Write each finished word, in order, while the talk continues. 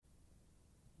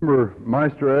Remember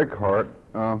Meister Eckhart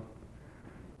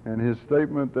and his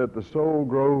statement that the soul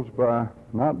grows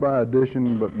not by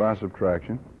addition but by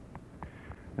subtraction.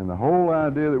 And the whole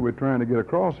idea that we're trying to get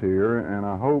across here, and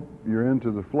I hope you're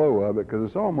into the flow of it because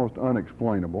it's almost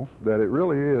unexplainable, that it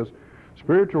really is,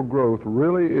 spiritual growth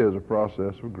really is a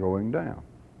process of growing down.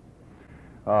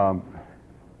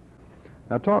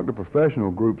 I talk to professional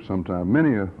groups sometimes,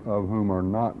 many of whom are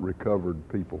not recovered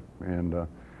people, and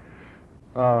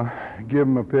give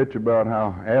them a pitch about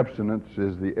how abstinence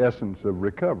is the essence of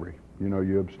recovery. You know,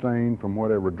 you abstain from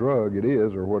whatever drug it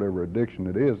is or whatever addiction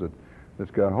it is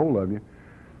that's got hold of you,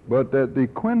 but that the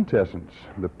quintessence,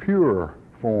 the pure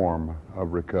form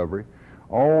of recovery,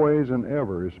 always and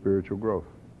ever is spiritual growth.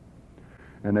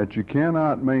 And that you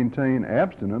cannot maintain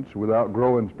abstinence without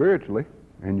growing spiritually,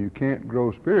 and you can't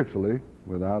grow spiritually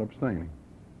without abstaining.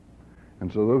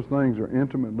 And so those things are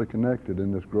intimately connected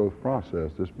in this growth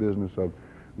process, this business of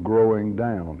growing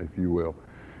down, if you will.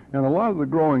 And a lot of the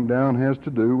growing down has to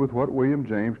do with what William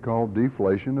James called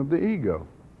deflation of the ego.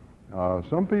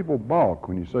 Some people balk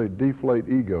when you say deflate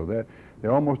ego. That they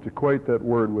almost equate that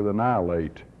word with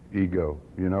annihilate ego,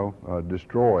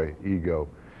 destroy ego.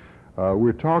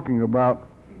 We're talking about,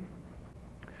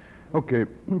 okay,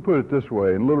 let me put it this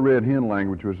way, in Little Red Hen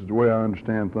language, which is the way I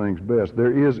understand things best,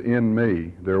 there is in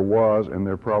me, there was, and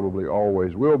there probably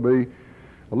always will be,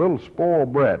 a little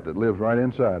spoiled brat that lives right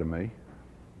inside of me,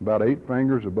 about 8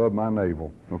 fingers above my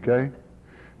navel, okay?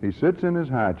 He sits in his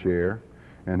high chair,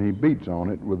 and he beats on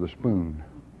it with a spoon.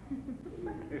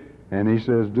 And he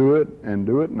says, do it, and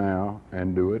do it now,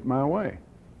 and do it my way,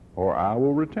 or I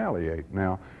will retaliate.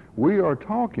 Now, we are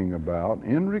talking about,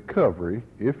 in recovery,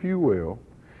 if you will,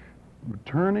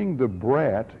 turning the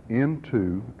brat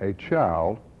into a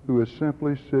child who is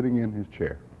simply sitting in his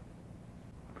chair.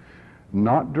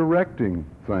 Not directing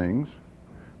things,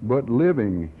 but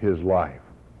living his life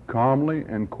calmly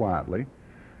and quietly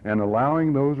and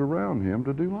allowing those around him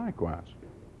to do likewise.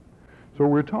 So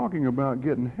we're talking about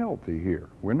getting healthy here.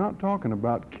 We're not talking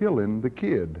about killing the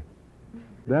kid.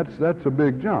 That's a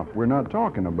big jump. We're not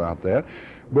talking about that.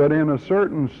 But in a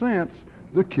certain sense,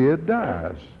 the kid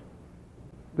dies.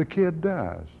 The kid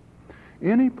dies.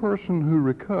 Any person who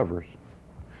recovers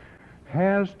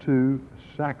has to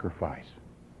sacrifice.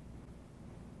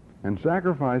 And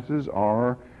sacrifices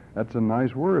are, that's a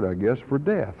nice word, I guess, for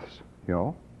deaths,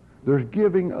 There's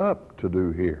giving up to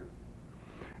do here.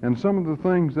 And some of the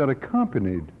things that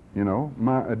accompanied,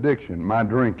 my addiction, my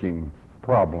drinking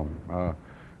problem,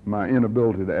 my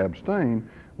inability to abstain,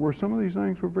 some of these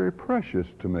things were very precious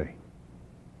to me.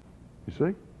 You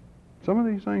see? Some of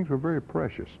these things were very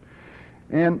precious.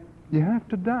 And you have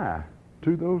to die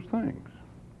to those things.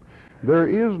 There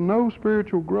is no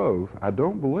spiritual growth, I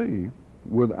don't believe,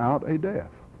 without a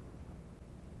death.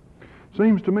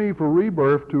 Seems to me for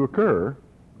rebirth to occur,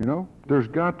 there's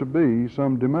got to be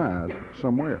some demise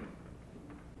somewhere.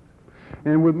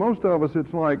 And with most of us,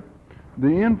 it's like the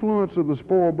influence of the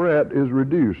spoiled brat is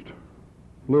reduced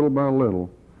little by little,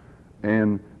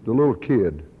 and the little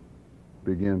kid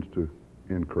begins to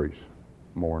increase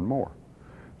more and more.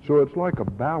 So it's like a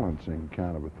balancing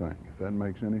kind of a thing, if that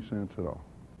makes any sense at all.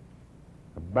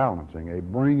 A balancing, a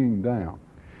bringing down.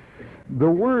 The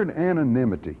word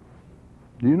anonymity,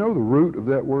 do you know the root of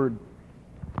that word?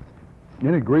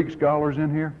 Any Greek scholars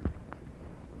in here?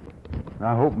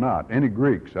 I hope not. Any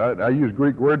Greeks? I use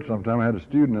Greek words sometimes. I had a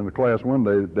student in the class one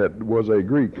day that was a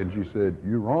Greek, and she said,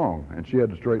 "You're wrong," and she had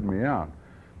to straighten me out.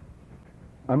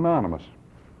 Anonymous.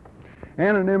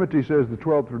 Anonymity, says the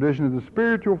 12th tradition, is the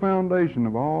spiritual foundation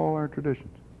of all our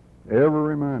traditions, ever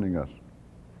reminding us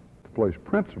to place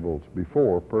principles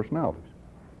before personalities.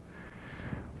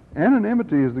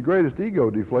 Anonymity is the greatest ego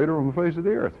deflator on the face of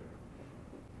the earth.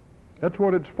 That's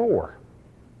what it's for.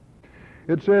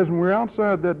 It says when we're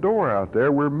outside that door out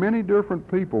there, we're many different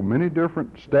people, many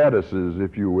different statuses,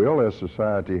 if you will, as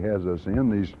society has us in,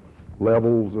 these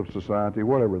levels of society,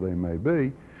 whatever they may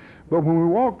be. But when we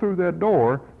walk through that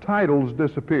door, titles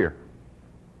disappear.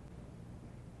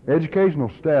 Educational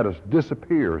status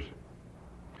disappears.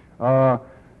 Male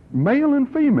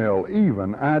and female,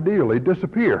 even, ideally,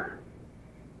 disappear.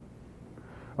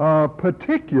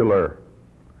 Particular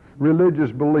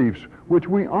religious beliefs, which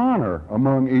we honor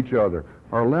among each other,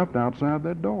 are left outside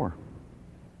that door.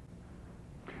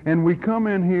 And we come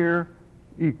in here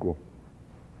equal.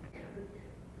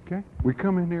 Okay? We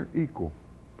come in here equal.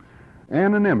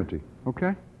 Anonymity,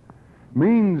 okay?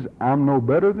 Means I'm no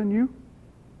better than you.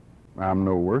 I'm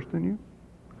no worse than you.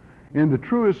 In the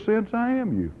truest sense, I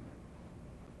am you.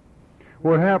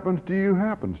 What happens to you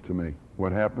happens to me.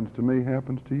 What happens to me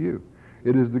happens to you.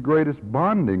 It is the greatest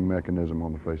bonding mechanism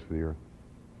on the face of the earth.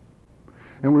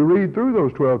 And we read through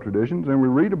those 12 traditions, and we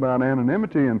read about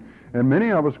anonymity, and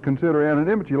many of us consider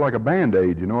anonymity like a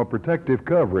Band-Aid, you know, a protective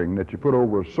covering that you put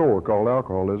over a sore called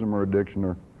alcoholism or addiction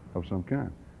or of some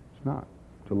kind. It's not.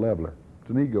 It's a leveler. It's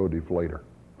an ego deflator.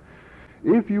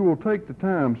 If you will take the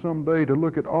time someday to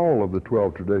look at all of the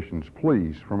 12 traditions,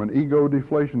 please, from an ego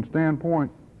deflation standpoint,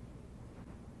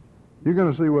 you're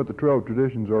going to see what the 12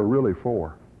 traditions are really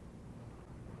for.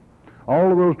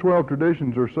 All of those 12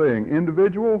 traditions are saying,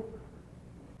 individual,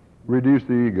 reduce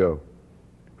the ego.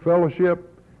 Fellowship,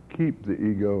 keep the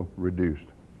ego reduced,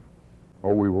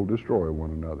 or we will destroy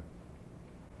one another.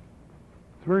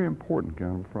 It's a very important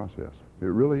kind of a process. It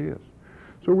really is.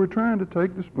 So we're trying to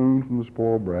take the spoon from the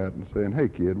spoiled brat and saying, hey,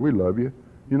 kid, we love you.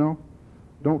 You know,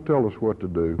 don't tell us what to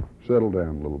do. Settle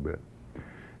down a little bit.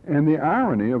 And the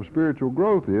irony of spiritual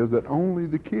growth is that only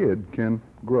the kid can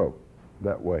grow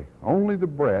that way. Only the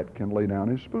brat can lay down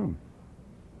his spoon.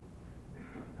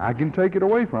 I can take it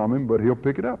away from him, but he'll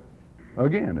pick it up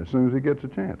again as soon as he gets a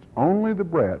chance. Only the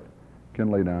brat can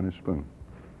lay down his spoon.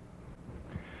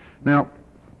 Now,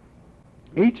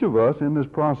 each of us in this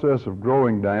process of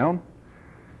growing down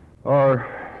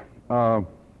are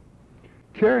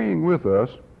carrying with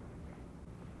us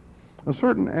a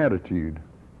certain attitude,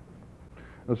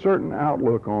 a certain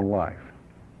outlook on life.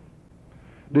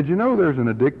 Did you know there's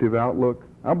an addictive outlook?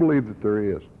 I believe that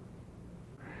there is.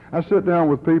 I sit down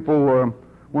with people,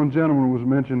 one gentleman was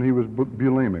mentioned he was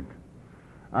bulimic.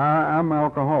 I'm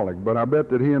alcoholic, but I bet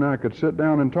that he and I could sit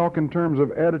down and talk in terms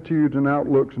of attitudes and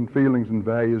outlooks and feelings and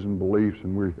values and beliefs,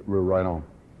 and we're right on.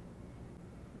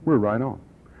 We're right on.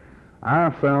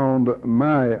 I found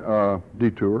my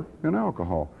detour in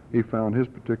alcohol. He found his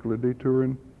particular detour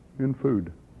in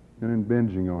food and in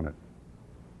binging on it.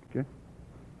 Okay?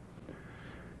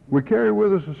 We carry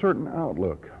with us a certain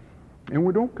outlook, and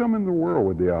we don't come in the world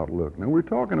with the outlook. Now, we're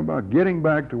talking about getting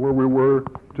back to where we were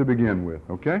to begin with,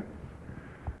 okay?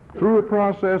 Through a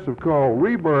process of called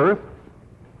rebirth,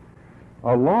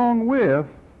 along with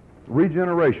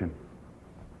regeneration.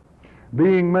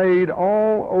 Being made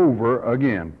all over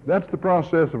again. That's the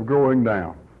process of growing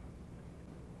down.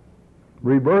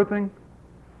 Rebirthing,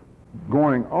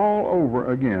 going all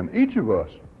over again. Each of us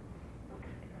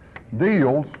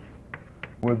deals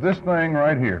with this thing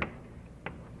right here.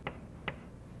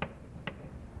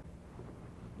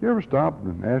 You ever stop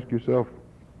and ask yourself,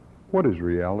 what is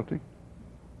reality?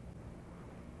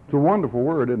 It's a wonderful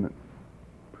word, isn't it?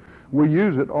 We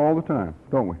use it all the time,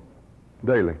 don't we?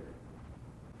 Daily.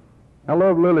 I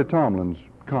love Lily Tomlin's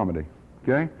comedy,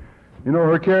 okay? You know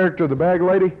her character, the bag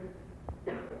lady?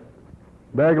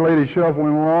 Bag lady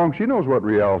shuffling along. She knows what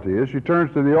reality is. She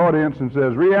turns to the audience and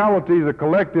says, reality is a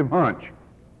collective hunch.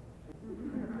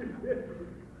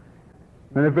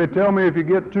 And if they tell me if you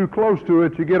get too close to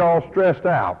it, you get all stressed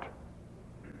out.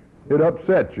 It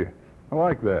upsets you. I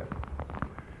like that.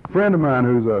 A friend of mine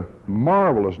who's a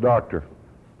marvelous doctor,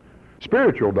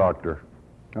 spiritual doctor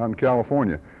out in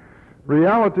California.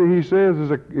 Reality, he says,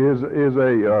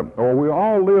 or we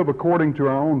all live according to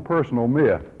our own personal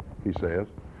myth, he says.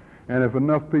 And if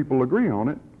enough people agree on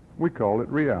it, we call it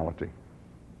reality.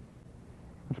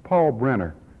 It's Paul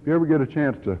Brenner. If you ever get a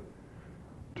chance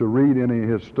to read any of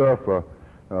his stuff,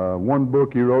 one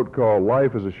book he wrote called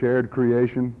Life is a Shared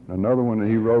Creation, another one that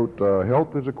he wrote,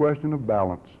 Health is a Question of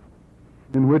Balance,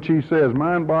 in which he says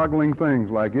mind-boggling things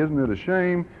like, isn't it a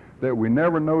shame that we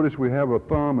never notice we have a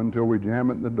thumb until we jam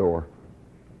it in the door?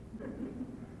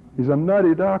 He's a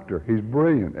nutty doctor. He's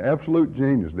brilliant, absolute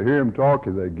genius. To hear him talk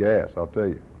is a gas, I'll tell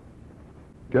you.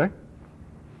 Okay?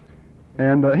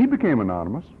 And he became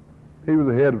anonymous. He was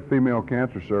the head of female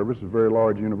cancer service at a very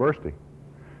large university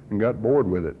and got bored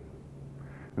with it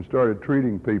and started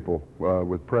treating people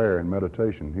with prayer and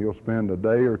meditation. He'll spend a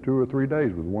day or 2 or 3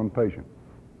 days with one patient.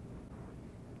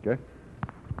 Okay?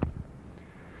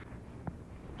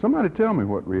 Somebody tell me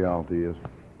what reality is.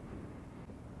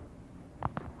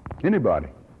 Anybody?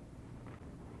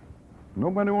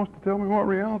 Nobody wants to tell me what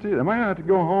reality is. Am I going to have to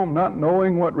go home not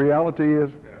knowing what reality is?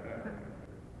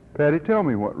 Patty, tell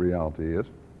me what reality is.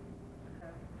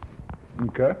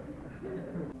 Okay?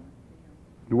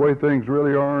 The way things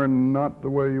really are and not the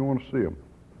way you want to see them.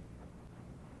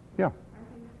 Yeah.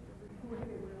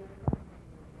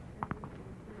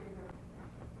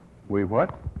 We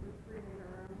what?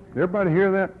 Everybody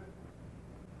hear that?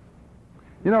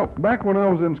 You know, back when I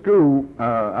was in school,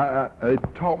 it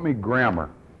taught me grammar.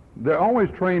 They always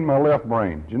trained my left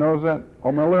brain. Do you notice that?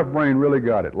 Oh, my left brain really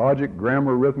got it. Logic,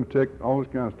 grammar, arithmetic, all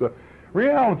this kind of stuff.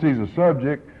 Reality is a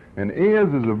subject, and is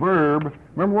a verb.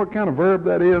 Remember what kind of verb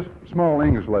that is? Small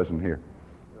English lesson here.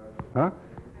 Huh?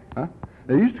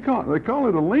 They used to call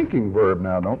it a linking verb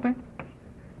now, don't they?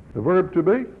 The verb to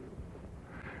be.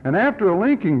 And after a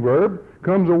linking verb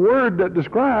comes a word that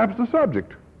describes the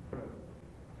subject.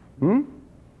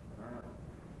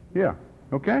 Yeah,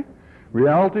 okay?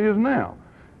 Reality is now.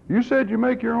 You said you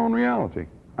make your own reality.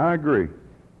 I agree.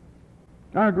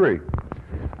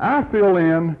 I fill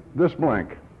in this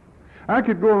blank. I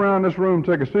could go around this room and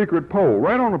take a secret poll,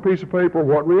 write on a piece of paper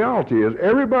what reality is.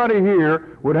 Everybody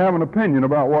here would have an opinion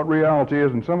about what reality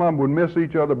is, and some of them would miss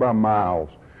each other by miles,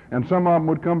 and some of them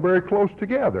would come very close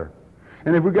together.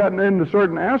 And if we got into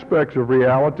certain aspects of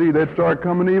reality, they'd start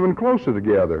coming even closer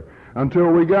together until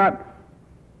we got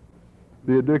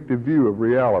the addictive view of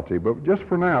reality. But just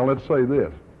for now, let's say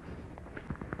this.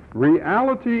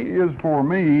 Reality is for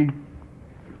me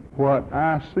what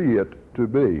I see it to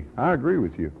be. I agree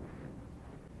with you.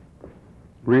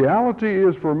 Reality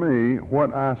is for me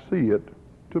what I see it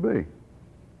to be.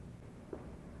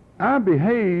 I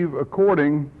behave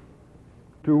according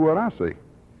to what I see.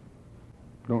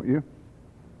 Don't you?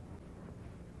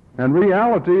 And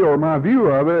reality, or my view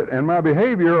of it, and my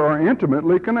behavior are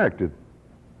intimately connected.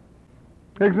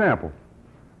 Example.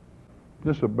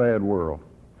 This is a bad world.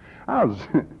 I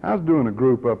was doing a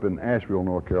group up in Asheville,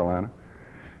 North Carolina.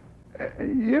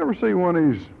 You ever see one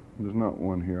of these? There's not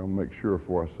one here. I'll make sure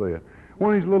before I say it.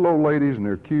 One of these little old ladies, and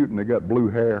they're cute, and they got blue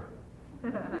hair.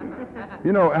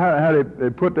 You know how they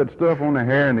put that stuff on their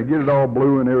hair, and they get it all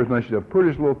blue and everything. She's the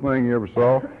prettiest little thing you ever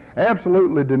saw.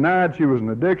 Absolutely denied she was an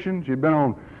addiction. She'd been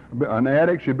on an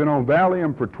addict. She'd been on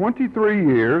Valium for 23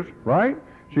 years, right?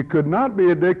 She could not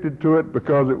be addicted to it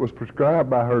because it was prescribed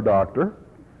by her doctor.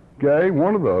 Okay,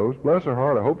 one of those. Bless her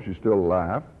heart, I hope she's still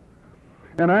alive.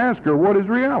 And I asked her, what is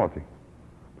reality?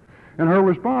 And her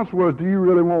response was, do you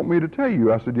really want me to tell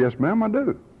you? I said, yes, ma'am, I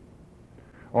do.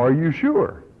 Are you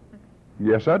sure?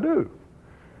 Yes, I do.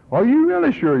 Are you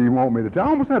really sure you want me to tell? I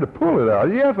almost had to pull it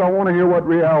out. Yes, I want to hear what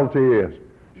reality is.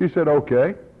 She said,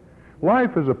 okay.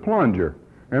 Life is a plunger,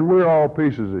 and we're all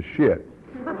pieces of shit.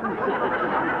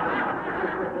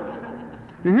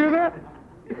 You hear that?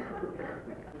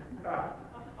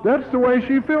 That's the way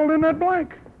she filled in that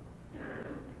blank.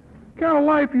 What kind of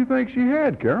life you think she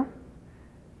had, Carol?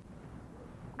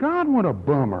 God, what a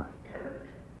bummer.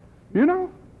 You know?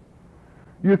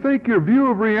 You think your view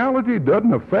of reality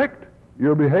doesn't affect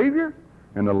your behavior?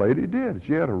 And the lady did.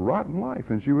 She had a rotten life,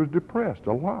 and she was depressed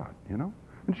a lot, you know?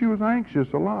 And she was anxious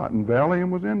a lot, and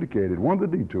Valium was indicated, one of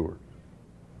the detours.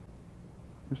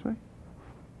 You see?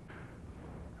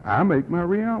 I make my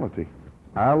reality.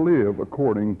 I live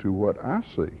according to what I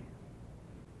see.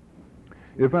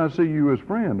 If I see you as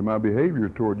friend, my behavior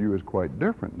toward you is quite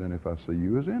different than if I see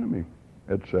you as enemy,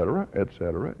 etc.,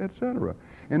 etc., etc.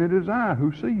 And it is I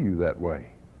who see you that way.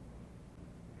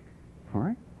 All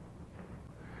right?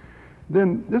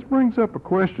 Then this brings up a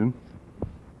question.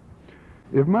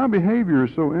 If my behavior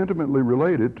is so intimately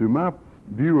related to my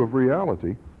view of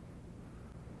reality,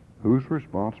 who's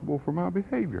responsible for my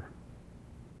behavior?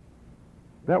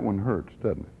 That one hurts,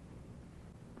 doesn't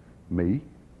it? Me?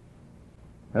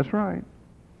 That's right.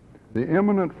 The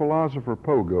eminent philosopher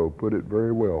Pogo put it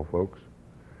very well, folks.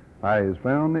 I has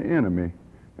found the enemy,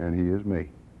 and he is me.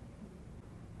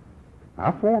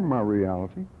 I form my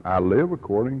reality. I live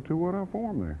according to what I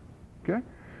form there. Okay?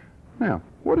 Now,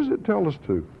 what does it tell us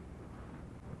to?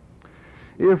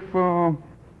 If,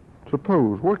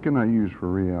 suppose, what can I use for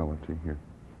reality here?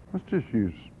 Let's just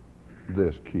use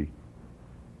this key.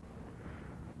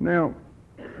 Now,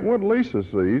 what Lisa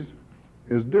sees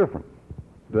is different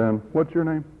than, what's your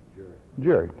name?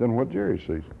 Jerry. Than what Jerry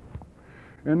sees.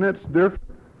 And that's different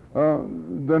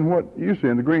than what you see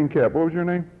in the green cap. What was your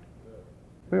name?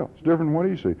 Bill. It's different from what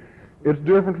you see. It's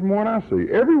different from what I see.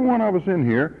 Every one of us in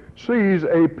here sees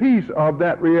a piece of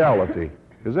that reality.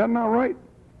 Is that not right?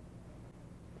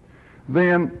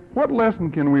 Then what lesson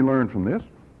can we learn from this?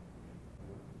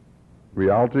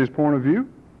 Reality's point of view.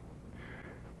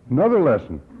 Another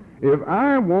lesson. If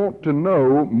I want to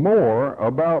know more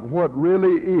about what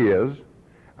really is,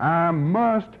 I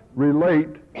must relate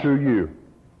to you.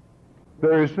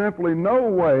 There is simply no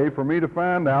way for me to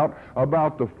find out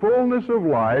about the fullness of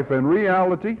life and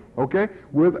reality, okay,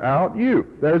 without you.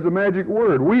 There's the magic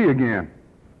word, we again.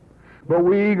 But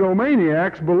we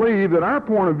egomaniacs believe that our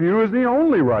point of view is the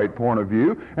only right point of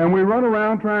view, and we run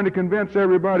around trying to convince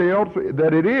everybody else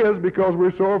that it is because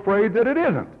we're so afraid that it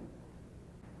isn't.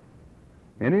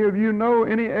 Any of you know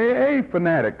any AA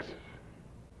fanatics?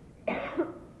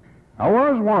 I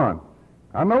was one.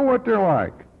 I know what they're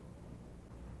like.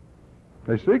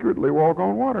 They secretly walk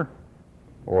on water.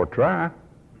 Or try.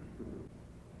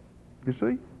 You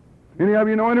see? Any of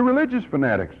you know any religious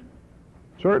fanatics?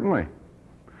 Certainly.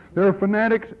 There are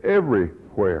fanatics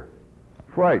everywhere.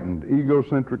 frightened,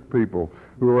 egocentric people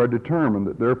who are determined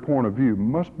that their point of view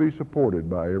must be supported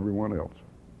by everyone else.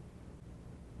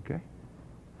 Okay?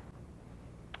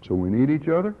 So we need each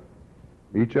other.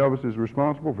 Each of us is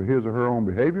responsible for his or her own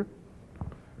behavior.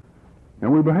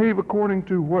 And we behave according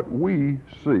to what we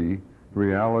see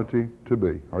reality to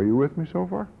be. Are you with me so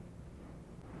far?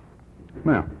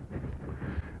 Now,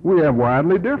 we have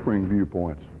widely differing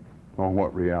viewpoints on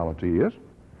what reality is,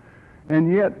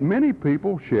 and yet many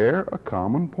people share a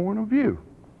common point of view.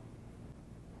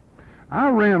 I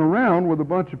ran around with a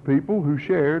bunch of people who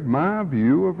shared my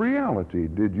view of reality.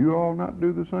 Did you all not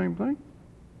do the same thing?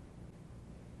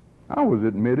 I was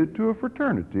admitted to a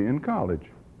fraternity in college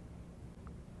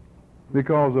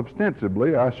because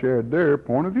ostensibly I shared their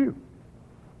point of view.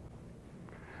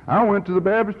 I went to the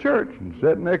Baptist church and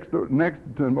sat next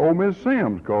to old Miss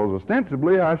Sims because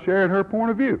ostensibly I shared her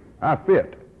point of view. I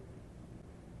fit.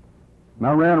 And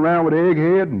I ran around with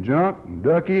Egghead and Junk and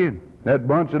Ducky and that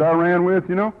bunch that I ran with,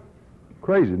 you know.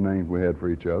 Crazy names we had for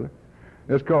each other.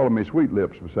 It's calling me Sweet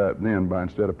Lips beside then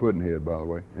instead of Puddinhead, by the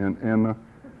way. And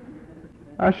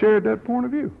I shared that point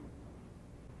of view.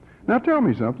 Now tell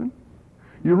me something.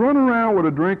 You run around with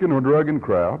a drinking or drugging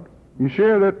crowd. You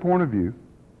share that point of view.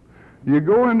 You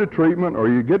go into treatment or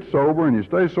you get sober and you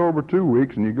stay sober 2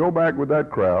 weeks and you go back with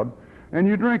that crowd and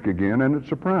you drink again and it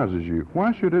surprises you.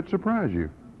 Why should it surprise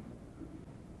you?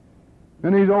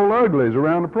 And these old uglies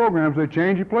around the programs, they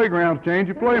change your playgrounds, change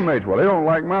your playmates. Well, they don't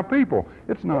like my people.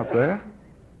 It's not that.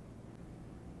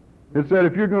 It's that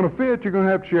if you're going to fit, you're going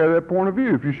to have to share that point of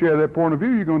view. If you share that point of view,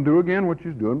 you're going to do again what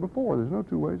you was doing before. There's no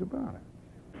two ways about it.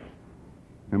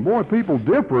 And boy, people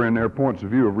differ in their points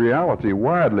of view of reality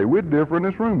widely. We differ in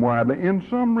this room widely in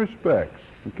some respects,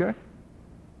 okay?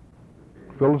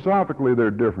 Philosophically, there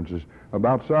are differences.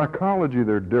 About psychology,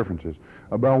 there are differences.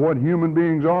 About what human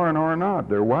beings are and are not,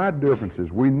 there are wide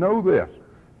differences. We know this.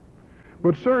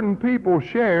 But certain people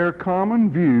share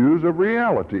common views of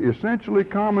reality, essentially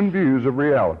common views of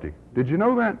reality. Did you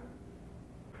know that?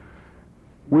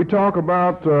 We talk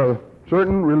about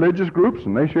certain religious groups,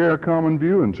 and they share a common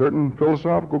view, and certain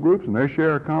philosophical groups, and they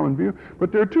share a common view.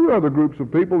 But there are two other groups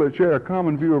of people that share a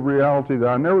common view of reality that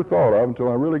I never thought of until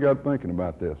I really got thinking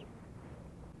about this.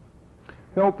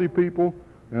 Healthy people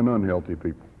and unhealthy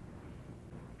people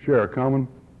share a common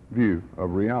view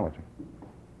of reality.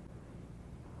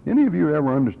 Any of you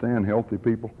ever understand healthy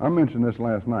people? I mentioned this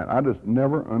last night. I just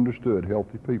never understood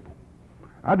healthy people.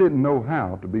 I didn't know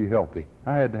how to be healthy.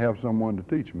 I had to have someone to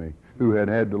teach me who had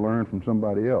had to learn from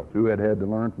somebody else, who had had to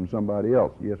learn from somebody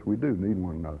else. Yes, we do need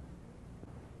one another.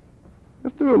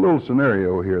 Let's do a little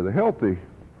scenario here. The healthy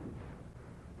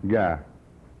guy.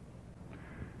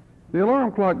 The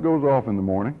alarm clock goes off in the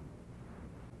morning,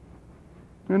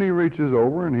 and he reaches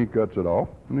over and he cuts it off,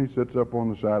 and he sits up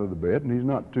on the side of the bed, and he's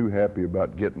not too happy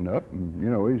about getting up, and, you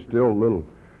know, he's still a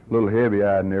little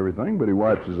heavy-eyed and everything, but he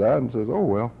wipes his eye and says, oh,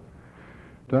 well,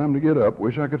 time to get up.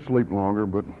 Wish I could sleep longer,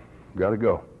 but got to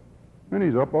go. And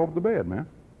he's up off the bed, man.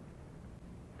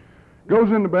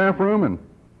 Goes in the bathroom and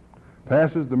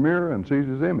passes the mirror and sees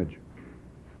his image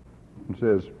and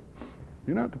says,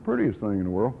 you're not the prettiest thing in the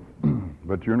world,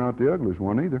 but you're not the ugliest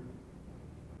one either.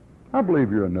 I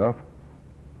believe you're enough.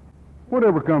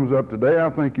 Whatever comes up today, I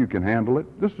think you can handle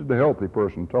it. This is the healthy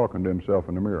person talking to himself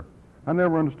in the mirror. I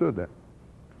never understood that.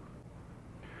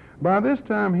 By this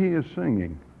time, he is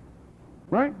singing,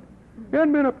 right? He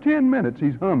hadn't been up 10 minutes.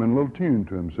 He's humming a little tune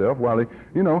to himself while he,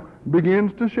 you know,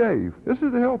 begins to shave. This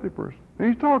is the healthy person.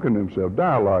 And he's talking to himself,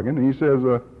 dialoguing, and he says,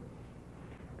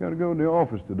 got to go to the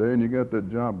office today, and you got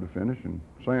that job to finish, and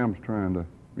Sam's trying to,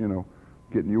 you know,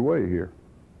 get in your way here.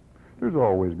 There's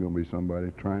always going to be somebody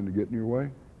trying to get in your way.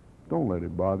 Don't let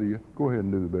it bother you. Go ahead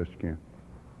and do the best you can.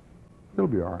 It'll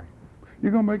be all right.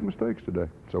 You're going to make mistakes today.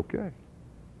 It's okay.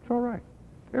 It's all right.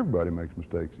 Everybody makes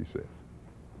mistakes, he says.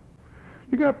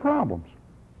 You got problems.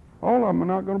 All of them are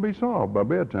not going to be solved by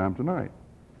bedtime tonight.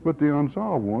 But the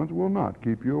unsolved ones will not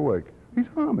keep you awake. He's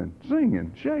humming,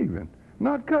 singing, shaving,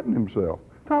 not cutting himself,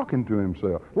 talking to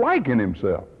himself, liking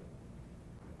himself.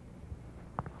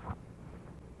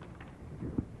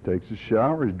 Takes his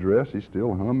shower, his dress, he's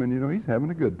still humming, you know, he's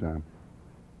having a good time.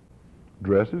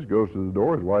 Dresses, goes to the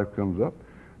door, his wife comes up,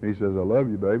 and he says, I love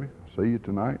you, baby. I'll see you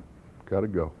tonight. Gotta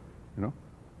go, you know.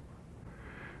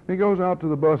 He goes out to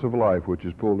the bus of life, which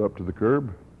is pulled up to the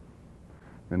curb,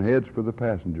 and heads for the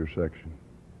passenger section.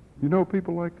 You know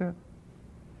people like that?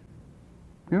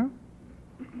 Yeah?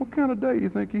 What kind of day you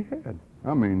think he had?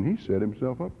 I mean, he set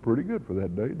himself up pretty good for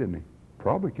that day, didn't he?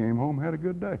 Probably came home, had a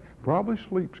good day. Probably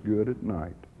sleeps good at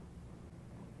night.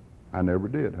 I never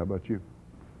did. How about you?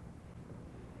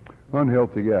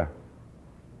 Unhealthy guy.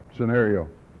 Scenario.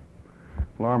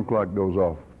 Alarm clock goes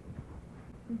off.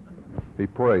 He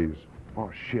prays.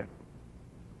 Oh, shit.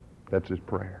 That's his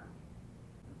prayer.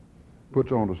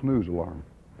 Puts on the snooze alarm.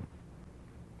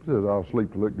 Says, I'll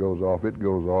sleep till it goes off. It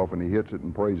goes off, and he hits it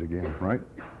and prays again, right?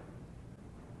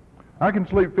 I can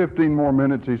sleep 15 more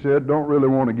minutes, he said. Don't really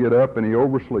want to get up, and he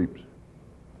oversleeps.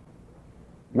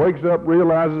 Wakes up,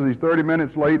 realizes he's 30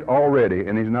 minutes late already,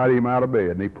 and he's not even out of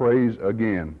bed, and he prays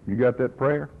again. You got that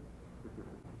prayer?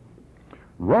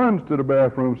 Runs to the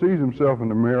bathroom, sees himself in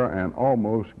the mirror, and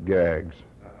almost gags.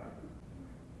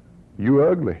 You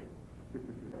ugly.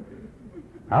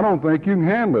 I don't think you can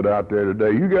handle it out there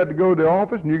today. You got to go to the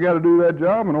office, and you got to do that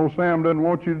job, and old Sam doesn't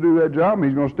want you to do that job, and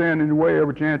he's going to stand in your way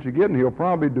every chance you get, and he'll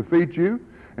probably defeat you,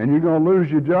 and you're going to lose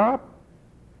your job.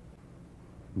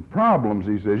 Problems,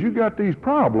 he says. You got these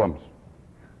problems.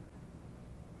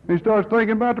 He starts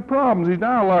thinking about the problems. He's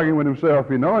dialoguing with himself,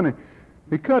 you know, and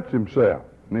he cuts himself,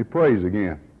 and he prays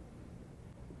again.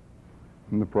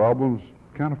 And the problems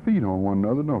kind of feed on one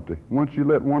another, don't they? Once you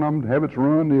let one of them have its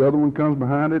run, the other one comes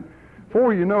behind it.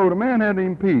 Before you know, the man hadn't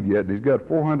even peed yet, and he's got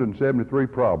 473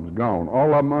 problems gone,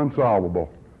 all of them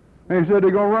unsolvable. And he said,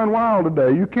 they're going to run wild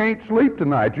today. You can't sleep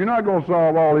tonight. You're not going to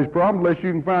solve all these problems unless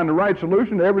you can find the right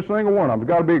solution to every single one of them. It's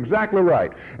got to be exactly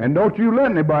right. And don't you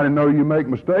let anybody know you make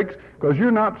mistakes, because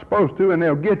you're not supposed to, and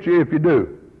they'll get you if you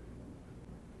do.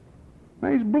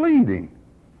 Now he's bleeding,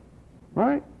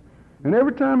 right? And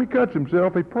every time he cuts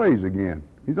himself, he prays again.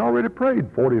 He's already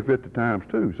prayed 40 or 50 times,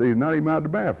 too. See, he's not even out of the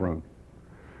bathroom.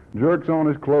 Jerks on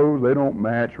his clothes. They don't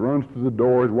match. Runs to the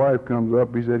door. His wife comes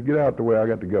up. He says, get out the way. I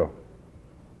got to go.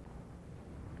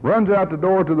 Runs out the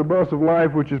door to the bus of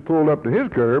life, which is pulled up to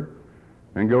his curb,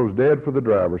 and goes dead for the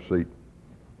driver's seat.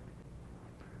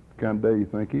 What kind of day you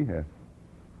think he had?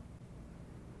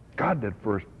 God, that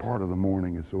first part of the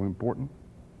morning is so important.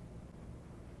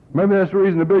 Maybe that's the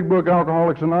reason the big book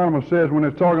Alcoholics Anonymous says, when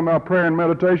it's talking about prayer and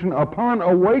meditation, upon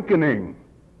awakening.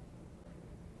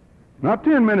 Not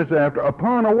 10 minutes after,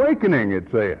 upon awakening,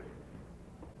 it says.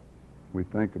 We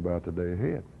think about the day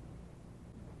ahead.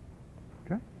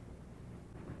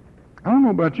 I don't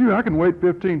know about you, I can wait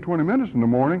 15, 20 minutes in the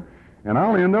morning, and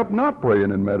I'll end up not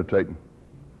praying and meditating.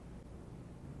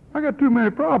 I got too many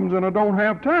problems, and I don't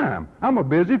have time. I'm a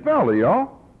busy fella,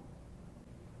 y'all.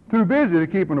 Too busy to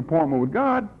keep an appointment with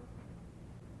God.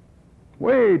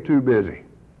 Way too busy.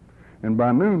 And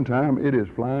by noontime, it is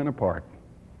flying apart.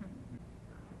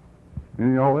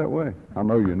 Any y'all that way? I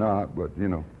know you're not, but you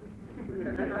know.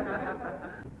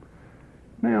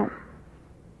 Now,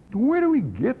 where do we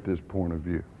get this point of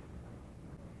view?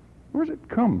 Where's it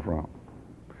come from?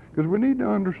 Because we need to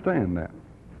understand that.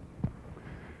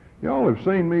 Y'all have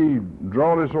seen me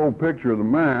draw this old picture of the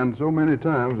mind so many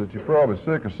times that you're probably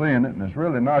sick of seeing it, and it's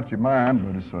really not your mind,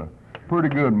 but it's a pretty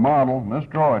good model. Let's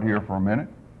draw it here for a minute.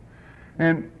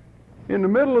 And in the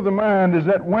middle of the mind is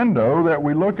that window that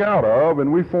we look out of,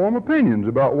 and we form opinions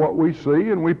about what we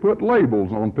see, and we put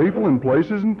labels on people and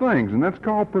places and things, and that's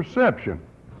called perception.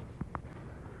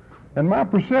 And my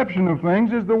perception of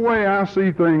things is the way I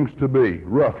see things to be,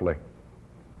 roughly.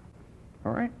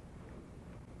 All right?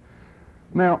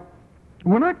 Now,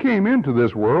 when I came into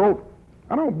this world,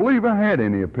 I don't believe I had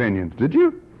any opinions. Did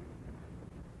you?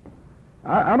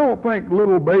 I don't think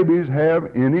little babies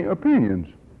have any opinions.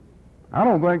 I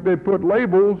don't think they put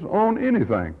labels on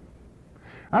anything.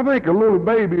 I think a little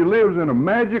baby lives in a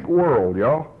magic world,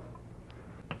 y'all.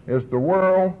 It's the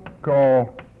world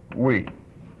called we.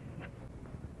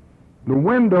 The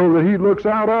window that he looks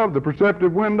out of, the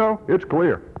perceptive window, it's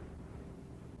clear.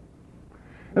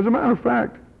 As a matter of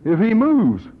fact, if he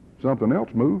moves, something else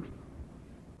moves.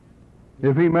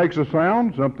 If he makes a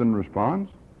sound, something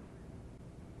responds.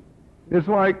 It's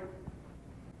like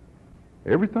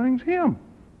everything's him,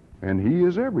 and he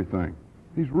is everything.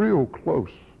 He's real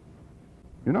close,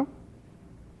 you know?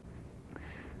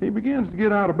 He begins to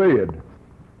get out of bed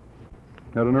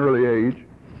at an early age.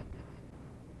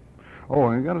 Oh,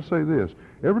 I got to say this.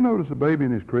 Ever notice a baby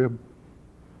in his crib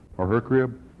or her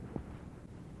crib?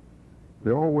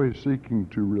 They're always seeking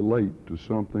to relate to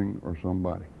something or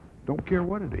somebody. Don't care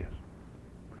what it is.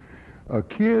 A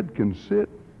kid can sit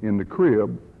in the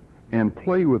crib and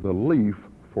play with a leaf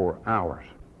for hours.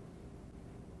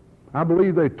 I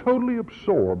believe they totally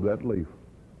absorb that leaf.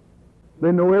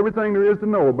 They know everything there is to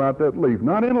know about that leaf.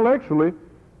 Not intellectually,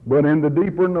 but in the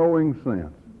deeper knowing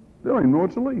sense. They don't even know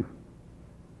it's a leaf.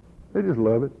 They just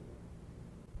love it,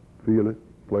 feel it,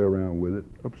 play around with it,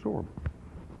 absorb it.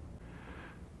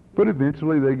 But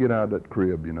eventually they get out of that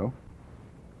crib, you know,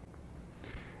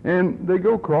 and they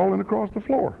go crawling across the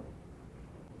floor.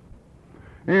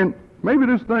 And maybe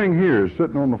this thing here is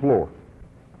sitting on the floor.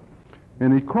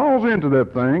 And he crawls into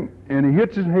that thing, and he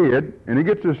hits his head, and he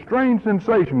gets this strange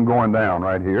sensation going down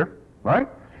right here, right?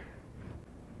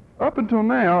 Up until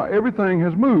now, everything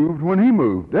has moved when he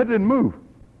moved. That didn't move.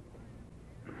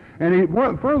 And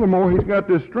furthermore, he's got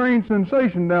this strange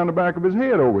sensation down the back of his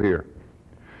head over here.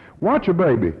 Watch a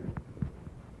baby.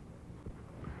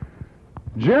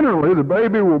 Generally, the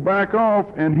baby will back off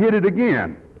and hit it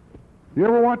again. You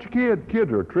ever watch a kid?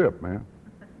 Kids are a trip, man.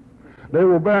 They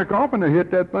will back off and they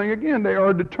hit that thing again. They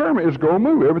are determined it's going to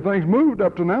move. Everything's moved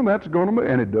up to now, that's going to move,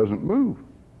 and it doesn't move.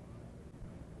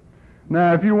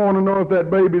 Now, if you want to know if that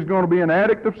baby's going to be an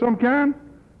addict of some kind,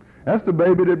 that's the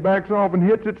baby that backs off and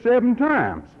hits it 7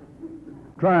 times,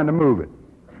 trying to move it.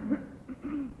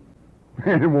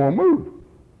 And it won't move.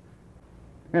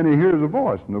 And he hears a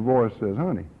voice, and the voice says,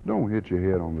 honey, don't hit your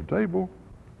head on the table.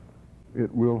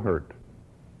 It will hurt.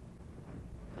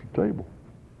 It's a table.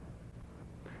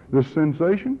 This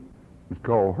sensation is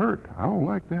called hurt. I don't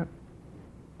like that.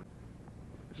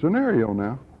 Scenario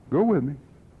now. Go with me.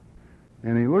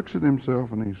 And he looks at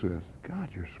himself and he says, God,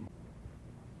 you're small.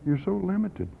 You're so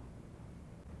limited.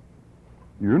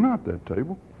 You're not that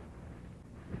table.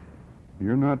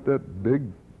 You're not that big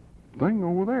thing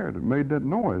over there that made that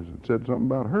noise that said something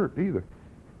about hurt either.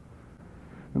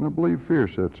 And I believe fear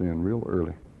sets in real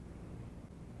early.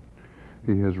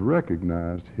 He has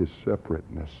recognized his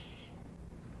separateness.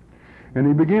 And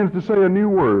he begins to say a new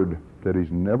word that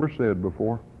he's never said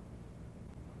before.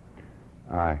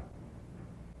 I.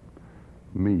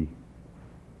 Me.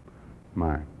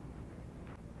 Mine.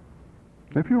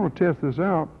 If you want to test this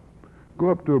out, go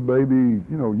up to a baby,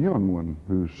 young one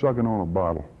who's sucking on a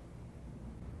bottle.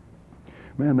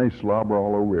 Man, they slobber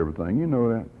all over everything. You know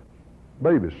that?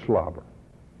 Babies slobber.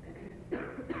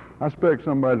 I expect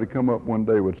somebody to come up one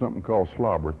day with something called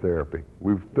slobber therapy.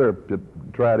 We've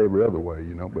tried every other way,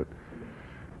 but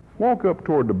walk up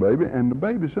toward the baby, and the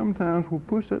baby sometimes will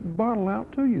push that bottle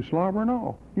out to you, slobber and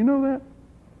all. You know that?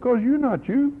 Because you're not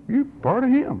you. You're part of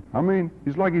him. I mean,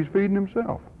 it's like he's feeding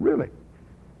himself. Really.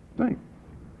 Think.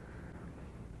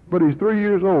 But he's 3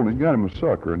 years old, and he's got him a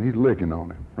sucker, and he's licking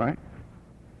on him, right?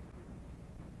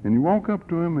 And you walk up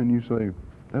to him, and you say,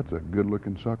 that's a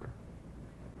good-looking sucker.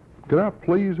 Could I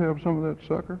please have some of that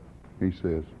sucker? He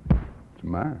says, it's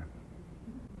mine.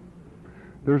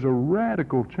 There's a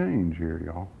radical change here,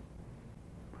 y'all.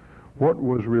 What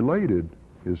was related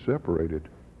is separated.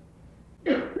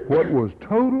 What was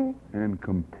total and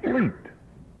complete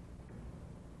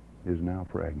is now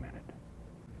fragmented.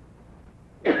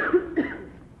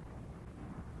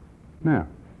 Now,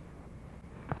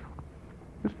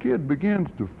 this kid begins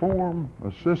to form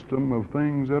a system of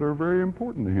things that are very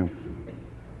important to him.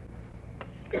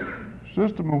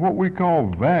 System of what we call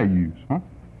values, huh?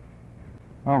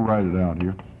 I'll write it out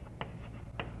here.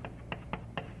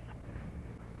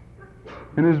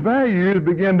 And his values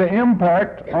begin to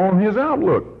impact on his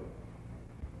outlook,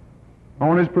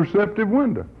 on his perceptive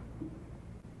window.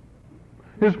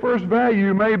 His first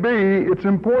value may be, it's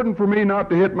important for me not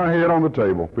to hit my head on the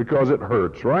table because it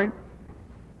hurts, right?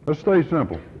 Let's stay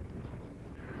simple.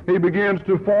 He begins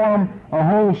to form a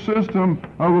whole system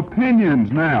of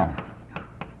opinions now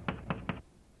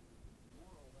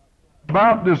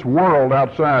about this world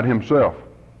outside himself,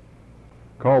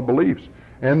 called beliefs.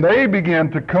 And they begin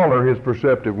to color his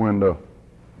perceptive window.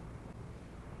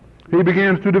 He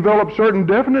begins to develop certain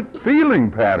definite feeling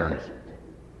patterns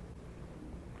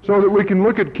so that we can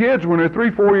look at kids when they're 3,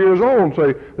 4 years old and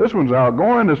say, this one's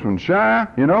outgoing, this one's shy,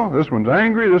 this one's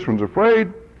angry, this one's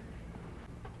afraid.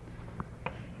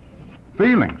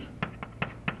 Feelings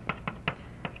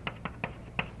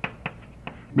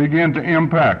begin to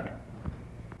impact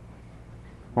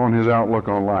on his outlook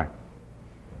on life.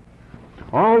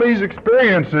 All these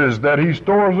experiences that he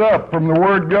stores up from the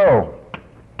word go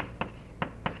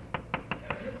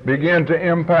begin to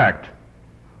impact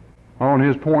on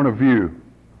his point of view,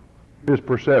 his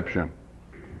perception.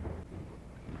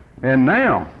 And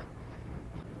now,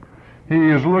 he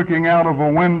is looking out of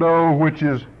a window which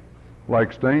is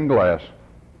like stained glass.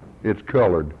 It's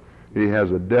colored. He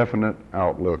has a definite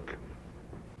outlook.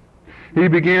 He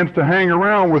begins to hang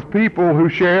around with people who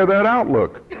share that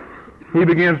outlook. He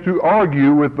begins to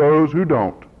argue with those who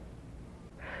don't.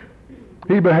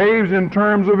 He behaves in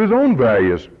terms of his own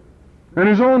values and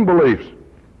his own beliefs.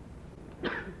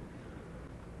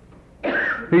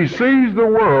 He sees the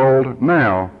world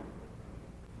now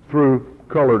through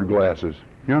colored glasses.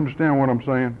 You understand what I'm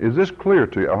saying? Is this clear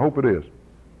to you? I hope it is.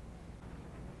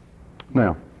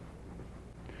 Now,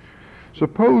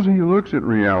 suppose he looks at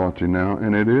reality now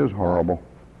and it is horrible.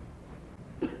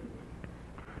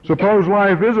 Suppose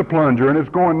life is a plunger and it's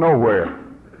going nowhere.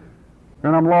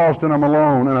 And I'm lost and I'm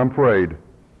alone and I'm afraid.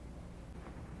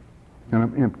 And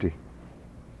I'm empty.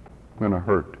 And I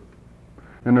hurt.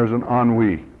 And there's an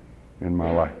ennui in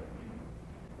my life.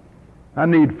 I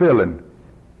need filling.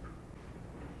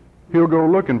 He'll go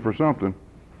looking for something.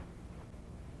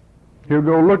 He'll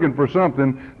go looking for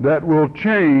something that will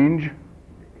change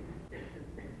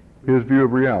his view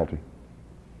of reality.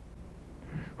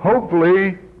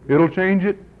 Hopefully, it'll change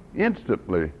it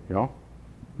instantly, y'all.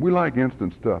 We like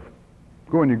instant stuff.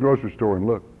 Go in your grocery store and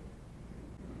look.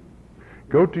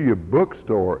 Go to your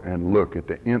bookstore and look at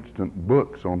the instant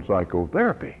books on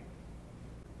psychotherapy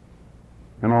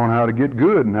and on how to get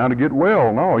good and how to get well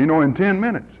and all, in 10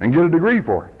 minutes and get a degree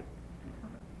for it.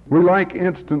 We like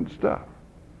instant stuff.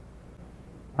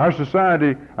 Our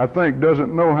society, I think,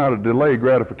 doesn't know how to delay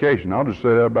gratification. I'll just say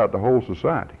that about the whole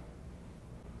society.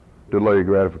 Delay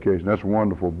gratification. That's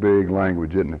wonderful, big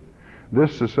language, isn't it?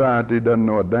 This society doesn't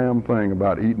know a damn thing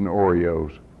about eating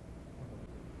Oreos.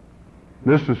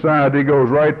 This society goes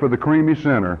right for the creamy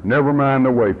center. Never mind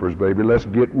the wafers, baby. Let's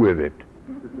get with it.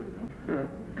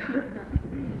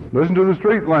 Listen to the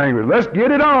street language. Let's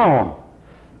get it on.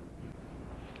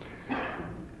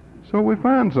 So we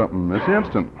find something that's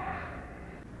instant.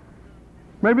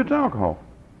 Maybe it's alcohol.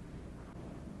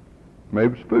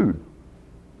 Maybe it's food.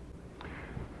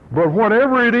 But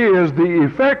whatever it is, the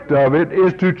effect of it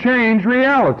is to change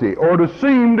reality, or to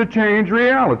seem to change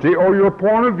reality, or your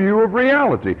point of view of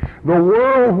reality. The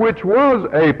world which was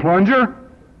a plunger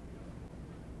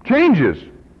changes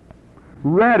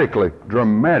radically,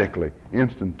 dramatically,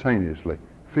 instantaneously,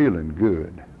 feeling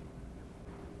good.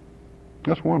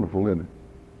 That's wonderful, isn't it?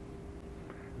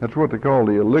 That's what they call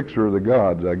the elixir of the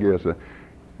gods, I guess.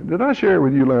 Did I share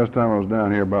with you last time I was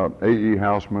down here about A.E.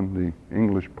 Housman, the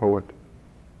English poet?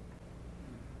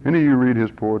 Any of you read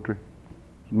his poetry?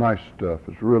 It's nice stuff.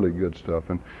 It's really good stuff.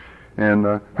 And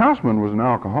Housman was an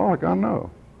alcoholic, I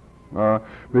know,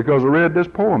 because I read this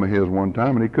poem of his one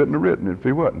time, and he couldn't have written it if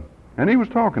he wasn't. And he was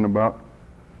talking about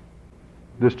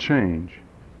this change.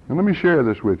 And let me share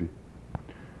this with you.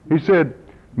 He said,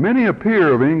 "Many a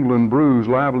peer of England brews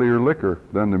livelier liquor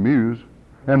than the Muse,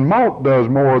 and malt does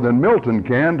more than Milton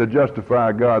can to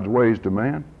justify God's ways to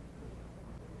man.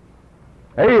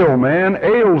 Ale, man,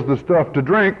 ale's the stuff to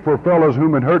drink for fellows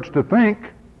whom it hurts to think.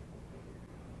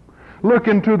 Look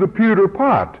into the pewter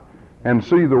pot and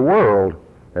see the world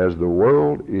as the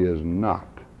world is not."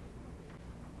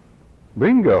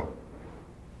 Bingo.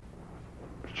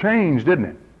 It's changed, isn't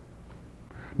it?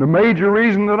 The major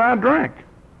reason that I drank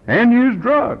and used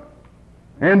drugs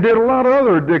and did a lot of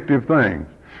other addictive things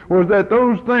was that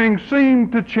those things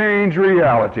seemed to change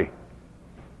reality.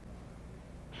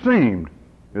 Seemed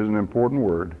is an important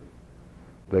word.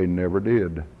 They never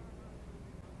did.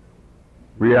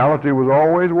 Reality was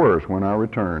always worse when I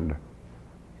returned.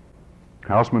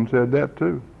 Housman said that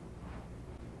too.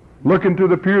 Look into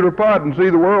the pewter pot and see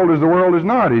the world as the world is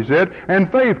not, he said,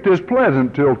 and faith 'tis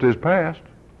pleasant till 'tis past.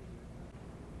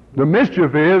 The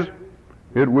mischief is,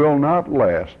 it will not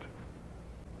last.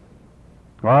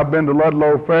 Well, I've been to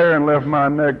Ludlow Fair and left my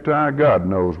necktie God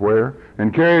knows where,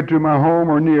 and carried to my home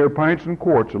or near pints and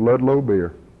quarts of Ludlow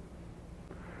beer.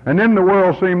 And then the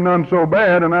world seemed none so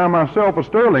bad, and I myself a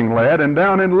sterling lad, and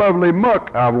down in lovely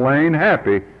muck I've lain,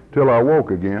 happy till I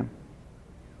woke again.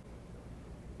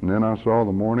 And then I saw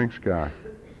the morning sky.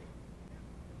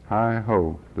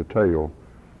 Hi-ho, the tale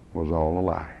was all a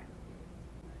lie.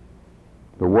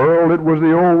 The world, it was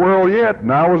the old world yet,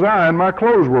 and I was I, and my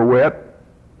clothes were wet,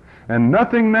 and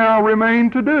nothing now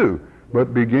remained to do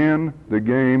but begin the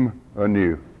game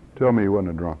anew. Tell me he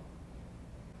wasn't a drunk.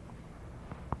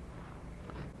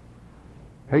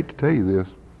 Hate to tell you this.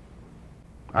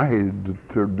 I hated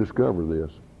to discover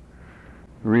this.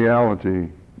 Reality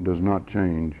does not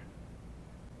change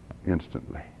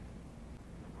instantly.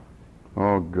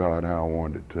 Oh God, how I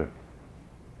wanted it to.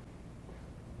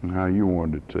 And how you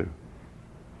wanted it to.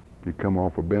 You'd come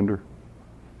off a bender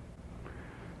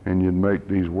and you'd make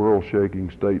these world-shaking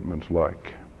statements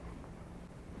like,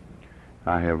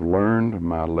 "I have learned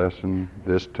my lesson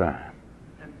this time."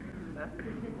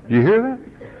 You hear that?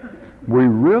 We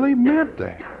really meant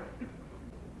that.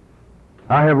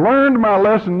 I have learned my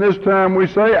lesson this time, we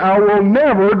say. I will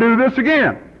never do this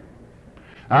again.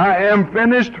 I am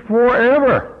finished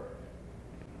forever.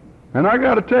 And I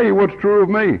got to tell you what's true of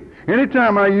me.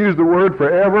 Anytime I use the word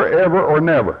forever, ever, or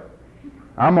never,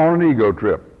 I'm on an ego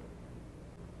trip.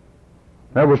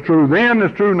 That was true then,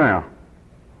 it's true now.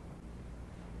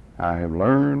 I have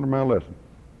learned my lesson.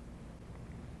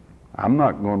 I'm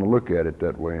not going to look at it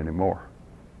that way anymore.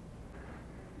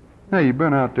 Now, you've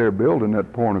been out there building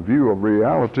that point of view of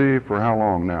reality for how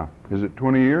long now? Is it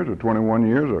 20 years or 21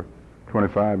 years or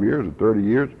 25 years or 30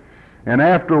 years. And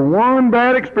after one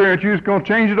bad experience, you're just going to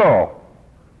change it all.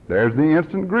 There's the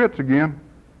instant grits again.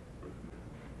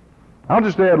 I'll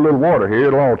just add a little water here.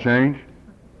 It'll all change.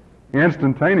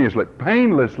 Instantaneously,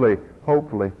 painlessly,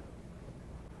 hopefully.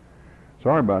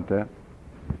 Sorry about that.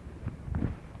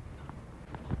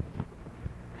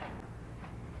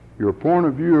 Your point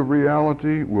of view of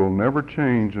reality will never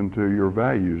change until your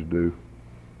values do.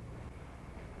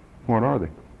 What are they?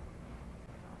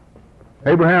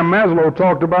 Abraham Maslow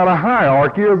talked about a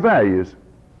hierarchy of values.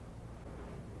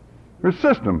 There's a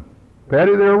system.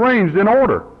 Patty, they're arranged in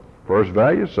order. First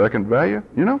value, second value,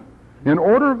 in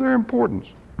order of their importance.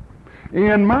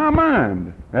 In my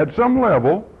mind, at some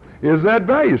level, is that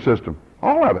value system.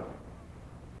 All of it.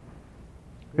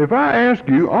 If I ask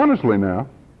you, honestly now,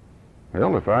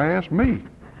 hell, if I ask me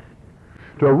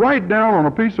to write down on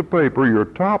a piece of paper your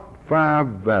top 5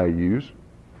 values,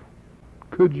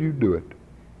 could you do it?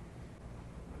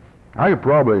 I could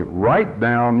probably write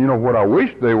down, what I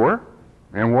wished they were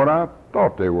and what I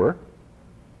thought they were.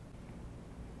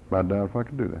 I doubt if I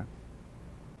could do that.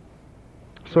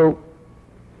 So,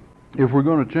 if we're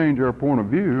going to change our point of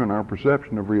view and our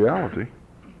perception of reality,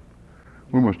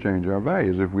 we must change our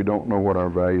values. If we don't know what our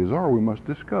values are, we must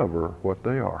discover what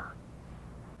they are.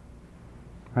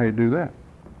 How do you do that?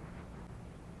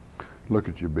 Look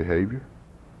at your behavior.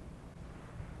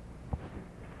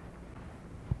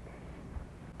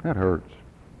 That hurts.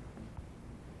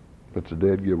 That's a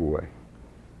dead giveaway.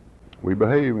 We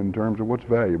behave in terms of what's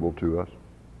valuable to us.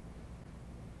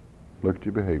 Look at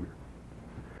your behavior.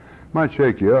 Might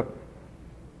shake you up.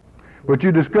 But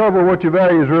you discover what your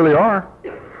values really are.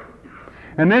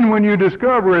 And then when you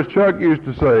discover, as Chuck used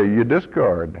to say, you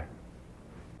discard.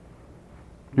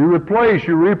 You replace,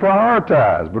 you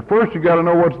reprioritize. But first you got to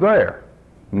know what's there.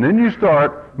 And then you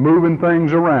start moving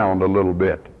things around a little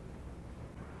bit.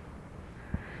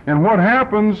 And what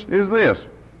happens is this.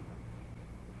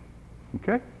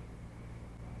 Okay?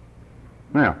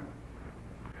 Now,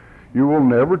 you will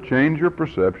never change your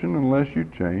perception unless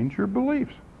you change your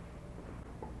beliefs.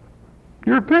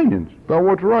 Your opinions about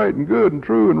what's right and good and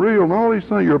true and real and all these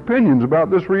things. Your opinions about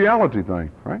this reality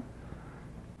thing, right?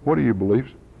 What are your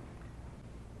beliefs?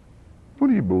 What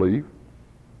do you believe?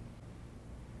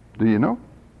 Do you know?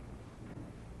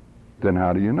 Then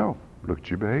how do you know? Look at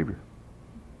your behavior.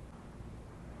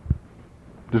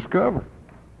 Discover.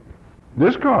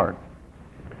 Discard.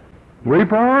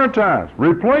 Reprioritize.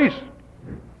 Replace.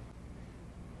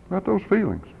 About those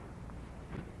feelings.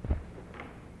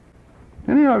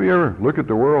 Any of you ever look at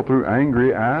the world through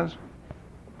angry eyes?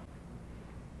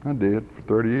 I did for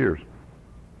 30 years.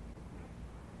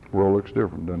 The world looks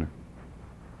different, doesn't it?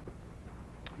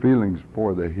 Feelings,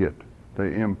 before they hit,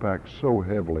 they impact so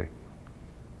heavily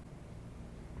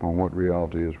on what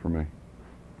reality is for me.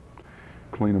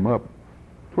 Clean them up.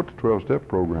 That's what the 12-step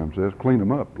program says. Clean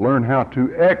them up. Learn how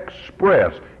to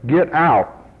express, get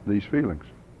out these feelings.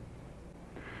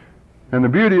 And the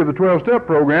beauty of the 12-step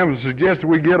program is to suggest that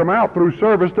we get them out through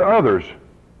service to others.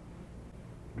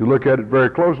 If you look at it very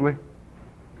closely.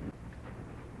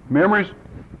 Memories.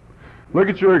 Look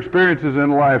at your experiences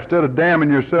in life. Instead of damning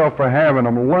yourself for having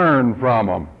them, learn from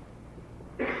them.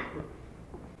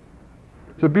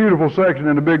 It's a beautiful section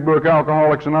in the big book,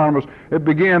 Alcoholics Anonymous. It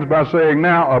begins by saying,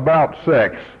 now about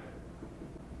sex.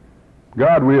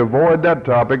 God, we avoid that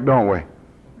topic, don't we?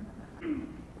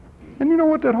 And you know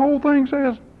what that whole thing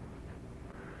says?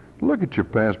 Look at your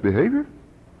past behavior.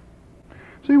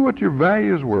 See what your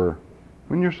values were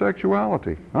in your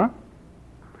sexuality, huh?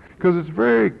 Because it's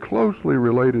very closely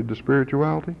related to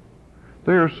spirituality.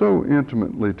 They are so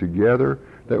intimately together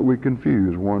that we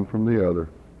confuse one from the other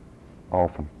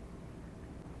often.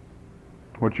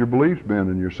 What's your beliefs been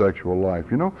in your sexual life?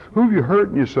 Who have you hurt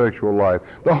in your sexual life?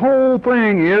 The whole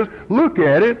thing is, look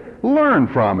at it, learn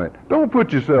from it. Don't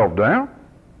put yourself down.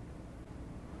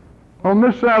 On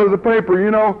this side of the paper,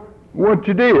 what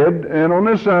you did, and on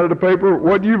this side of the paper,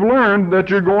 what you've learned that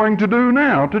you're going to do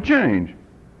now to change.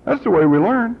 That's the way we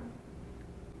learn.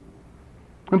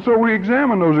 And so we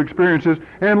examine those experiences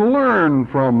and learn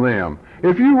from them.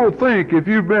 If you will think, if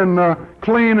you've been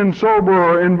clean and sober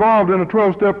or involved in a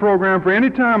 12-step program for any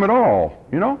time at all,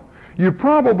 you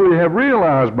probably have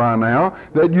realized by now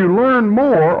that you learn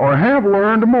more or have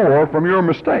learned more from your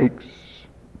mistakes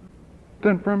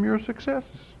than from your successes.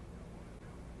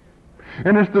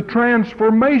 And it's the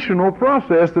transformational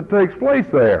process that takes place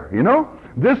there,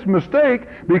 This mistake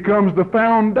becomes the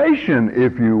foundation,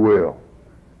 if you will,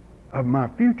 of my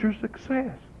future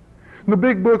success. And the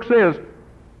big book says,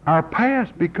 our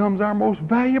past becomes our most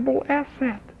valuable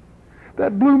asset.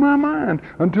 That blew my mind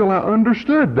until I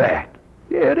understood that.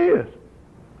 Yeah, it is.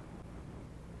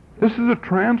 This is a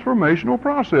transformational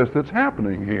process that's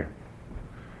happening here.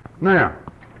 Now,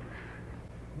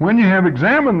 when you have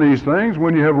examined these things,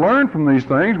 when you have learned from these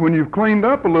things, when you've cleaned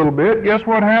up a little bit, guess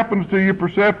what happens to your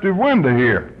perceptive window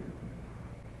here?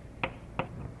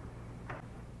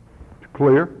 It's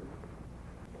clear,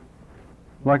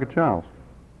 like a child's,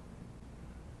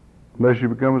 unless you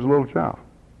become as a little child.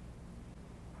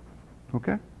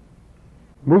 Okay?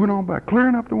 Moving on back,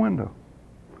 clearing up the window,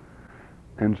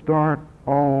 and start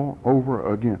all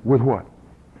over again. With what?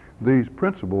 These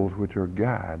principles which are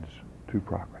guides to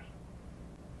progress.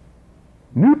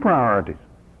 New priorities.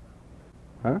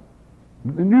 Huh?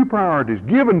 The new priorities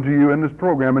given to you in this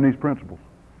program and these principles.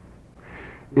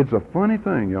 It's a funny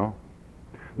thing, y'all.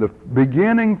 The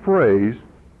beginning phrase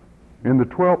in the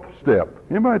 12th step.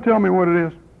 Anybody tell me what it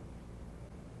is?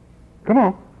 Come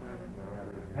on.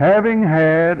 Having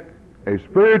had a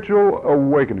spiritual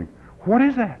awakening. What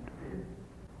is that?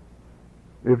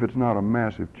 If it's not a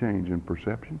massive change in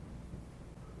perception?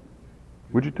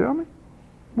 Would you tell me?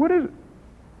 What is it?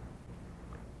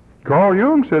 Carl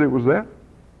Jung said it was that.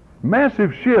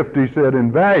 Massive shift, he said,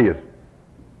 in values.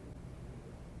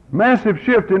 Massive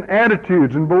shift in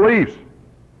attitudes and beliefs.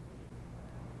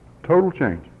 Total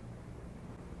change.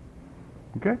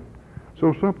 Okay?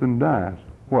 So something dies.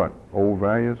 What? Old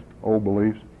values, old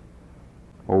beliefs,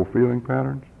 old feeling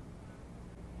patterns.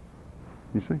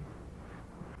 You see?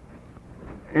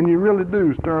 And you really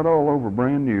do start all over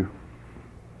brand new.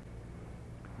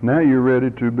 Now you're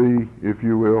ready to be, if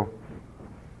you will,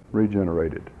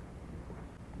 regenerated.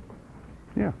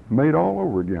 Yeah, made all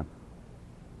over again.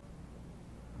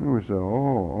 And we say,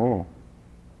 oh,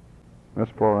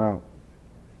 that's far out.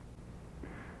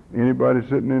 Anybody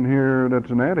sitting in here that's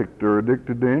an addict or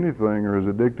addicted to anything or is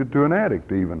addicted to an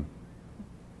addict even?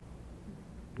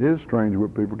 It is strange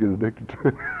what people get addicted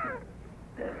to.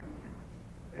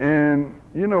 And,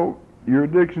 you know, your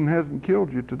addiction hasn't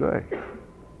killed you today.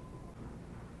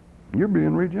 You're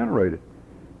being regenerated.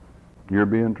 You're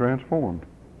being transformed.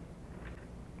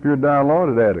 If you're a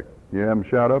dilaudid addict, you haven't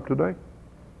shot up today.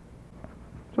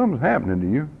 Something's happening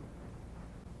to you.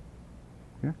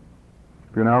 Yeah.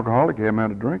 If you're an alcoholic, you haven't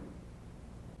had a drink.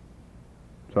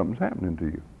 Something's happening to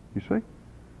you. You see?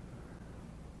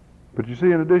 But you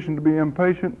see, in addition to being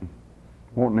impatient,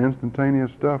 wanting instantaneous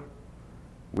stuff,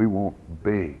 we want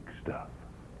big stuff.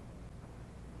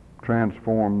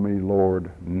 Transform me,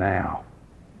 Lord, now.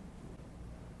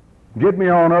 Get me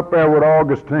on up there with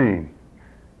Augustine.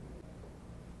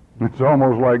 It's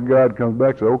almost like God comes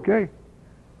back and says, okay,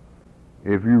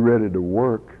 if you're ready to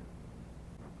work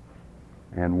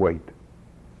and wait.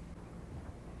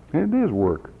 And it is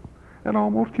work. It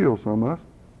almost kills some of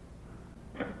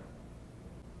us.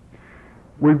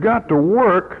 We've got to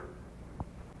work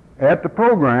at the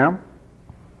program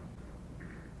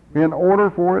in order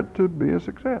for it to be a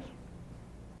success.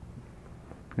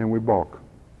 And we balk.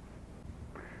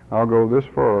 I'll go this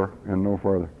far and no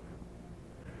further.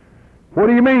 What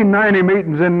do you mean 90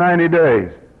 meetings in 90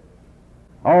 days?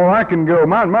 Oh, I can go.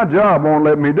 My job won't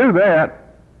let me do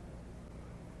that.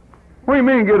 What do you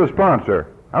mean get a sponsor?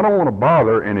 I don't want to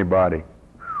bother anybody.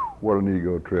 What an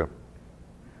ego trip.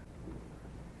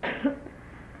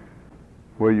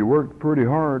 Well, you worked pretty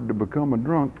hard to become a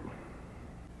drunk,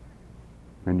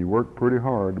 and you worked pretty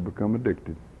hard to become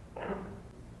addicted.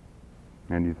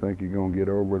 And you think you're going to get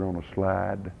over it on a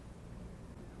slide?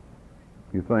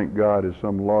 You think God is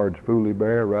some large foolie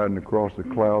bear riding across the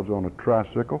clouds on a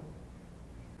tricycle?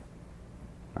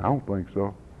 I don't think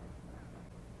so.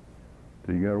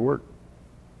 So you got to work.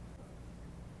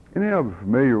 Any of you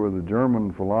familiar with a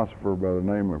German philosopher by the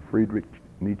name of Friedrich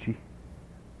Nietzsche?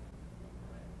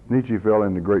 Nietzsche fell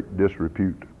into great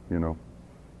disrepute, you know,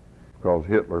 because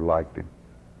Hitler liked him.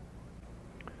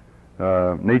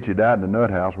 Nietzsche died in the nut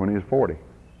house when he was 40.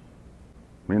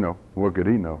 You know, what could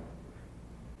he know?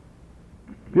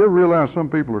 Do you ever realize some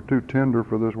people are too tender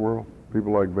for this world?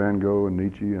 People like Van Gogh and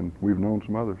Nietzsche, and we've known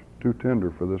some others, too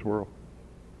tender for this world.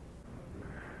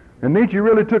 And Nietzsche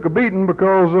really took a beating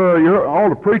because you heard all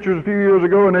the preachers a few years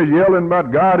ago, and they're yelling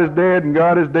about God is dead and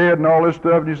God is dead and all this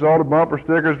stuff. And you saw the bumper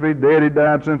stickers, if he's dead, he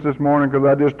died since this morning because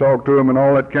I just talked to him and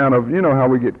all that kind of, you know how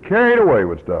we get carried away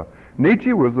with stuff.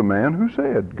 Nietzsche was the man who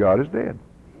said God is dead.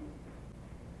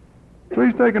 So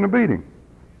he's taking a beating.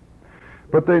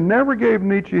 But they never gave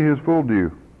Nietzsche his full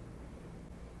due.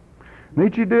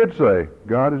 Nietzsche did say,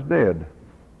 God is dead.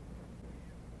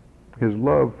 His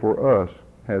love for us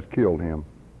has killed him.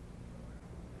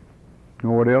 You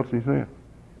know what else he said?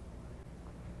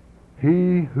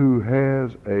 He who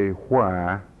has a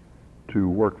why to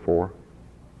work for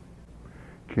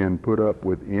can put up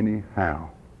with any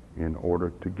how in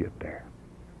order to get there.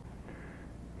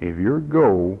 If your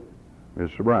goal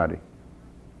is sobriety,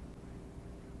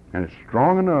 and it's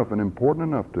strong enough and important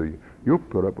enough to you, you'll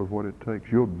put up with what it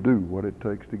takes. You'll do what it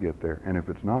takes to get there. And if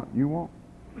it's not, you won't.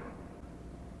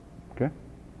 Okay?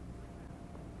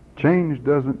 Change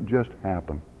doesn't just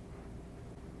happen.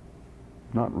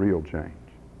 Not real change.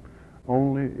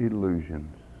 Only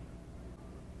illusions.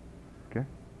 Okay?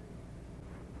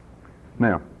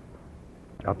 Now,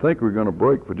 I think we're going to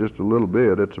break for just a little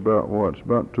bit. It's about what? It's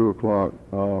about 2 o'clock.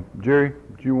 Jerry,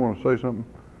 do you want to say something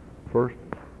first?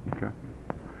 Okay.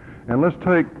 And let's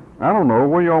take, I don't know,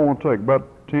 what do y'all want to take?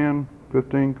 About 10,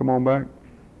 15, come on back,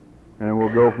 and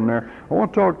we'll go from there. I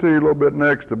want to talk to you a little bit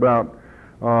next about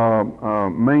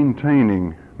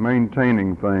maintaining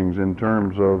things in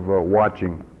terms of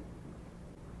watching.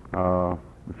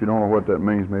 If you don't know what that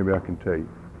means, maybe I can tell you.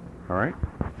 All right?